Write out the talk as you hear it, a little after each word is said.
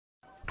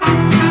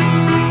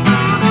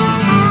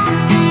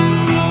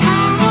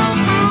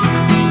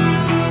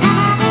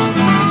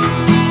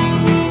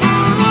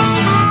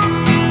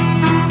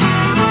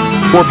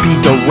or be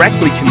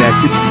directly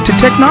connected to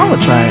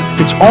technology. Right.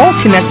 It's all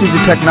connected to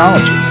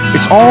technology.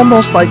 It's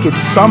almost like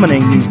it's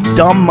summoning these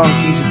dumb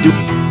monkeys to do.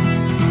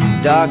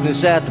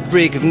 Darkness at the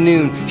break of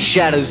noon,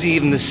 shadows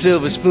even the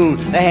silver spoon,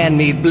 the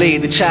handmade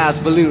blade, the child's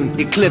balloon,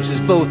 eclipses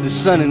both the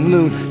sun and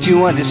moon. Do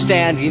you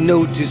understand? You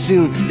know too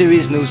soon. There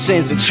is no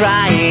sense in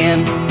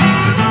trying.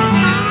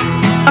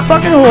 A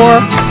fucking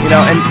whore, you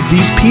know. And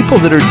these people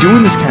that are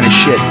doing this kind of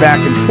shit back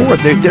and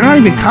forth, they're not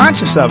even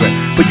conscious of it.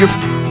 But you're.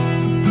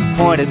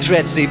 Pointed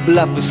threats they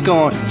bluff with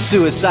scorn.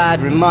 Suicide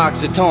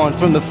remarks are torn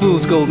from the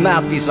fool's gold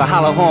mouthpiece, a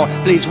hollow horn.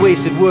 Blades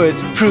wasted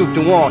words prove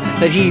to warn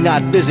that he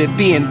not busy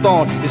being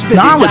born is busy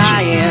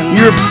dying.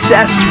 You're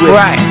obsessed with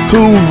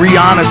who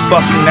Rihanna's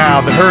fucking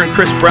now. That her and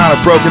Chris Brown have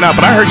broken up,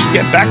 and I heard she's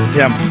getting back with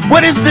him.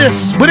 What is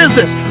this? What is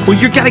this? Well,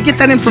 you gotta get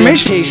that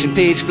information. Temptation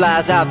page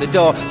flies out the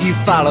door. You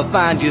follow,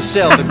 find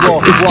yourself a door.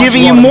 It's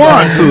giving you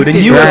moron food,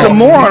 and you as a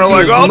moron are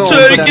like, I'll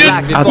take it.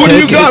 What do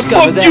you got?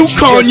 Fuck you,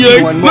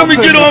 Kanye. Let me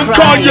get on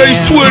Kanye's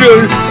Twitter.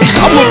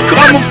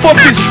 I'ma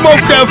fucking smoke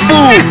that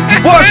food.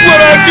 Watch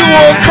what I do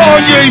on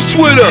Kanye's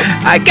Twitter.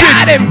 I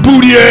got him.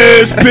 Booty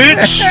ass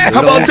bitch. How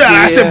about that?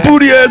 I said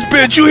booty ass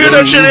bitch. You hear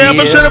that shit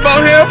Amber said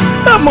about him?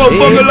 That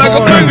motherfucker like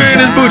a finger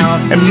in his booty.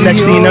 And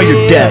next thing you know,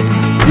 you're dead.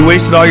 You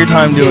wasted all your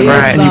time doing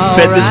that. And you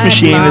fed this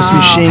machine. This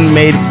machine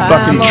made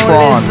fucking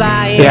Tron.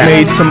 It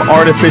made some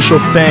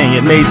artificial thing.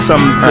 It made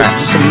some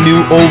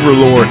new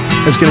overlord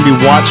that's gonna be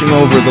watching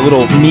over the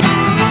little meat.